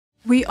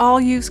We all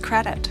use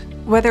credit.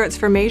 Whether it's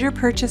for major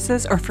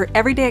purchases or for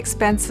everyday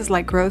expenses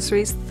like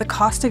groceries, the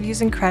cost of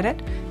using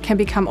credit can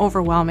become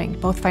overwhelming,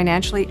 both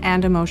financially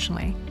and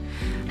emotionally.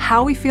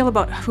 How we feel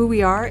about who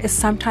we are is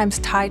sometimes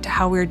tied to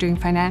how we're doing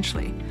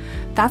financially.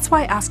 That's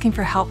why asking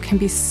for help can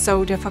be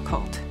so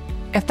difficult.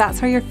 If that's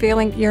how you're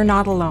feeling, you're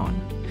not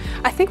alone.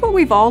 I think what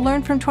we've all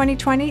learned from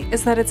 2020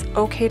 is that it's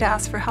okay to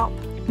ask for help.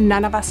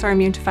 None of us are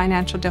immune to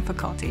financial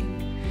difficulty.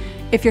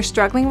 If you're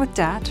struggling with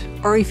debt,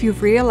 or if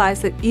you've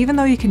realized that even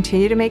though you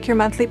continue to make your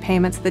monthly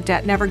payments, the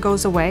debt never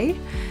goes away,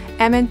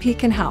 MNP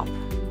can help.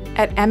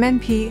 At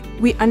MNP,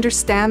 we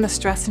understand the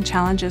stress and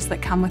challenges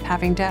that come with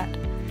having debt.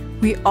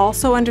 We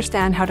also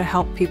understand how to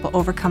help people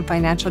overcome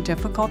financial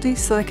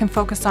difficulties so they can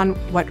focus on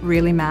what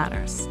really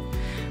matters.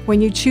 When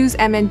you choose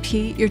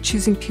MNP, you're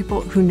choosing people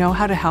who know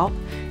how to help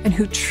and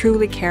who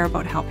truly care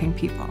about helping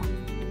people.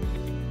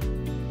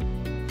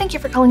 Thank you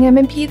for calling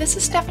MNP. This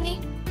is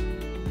Stephanie.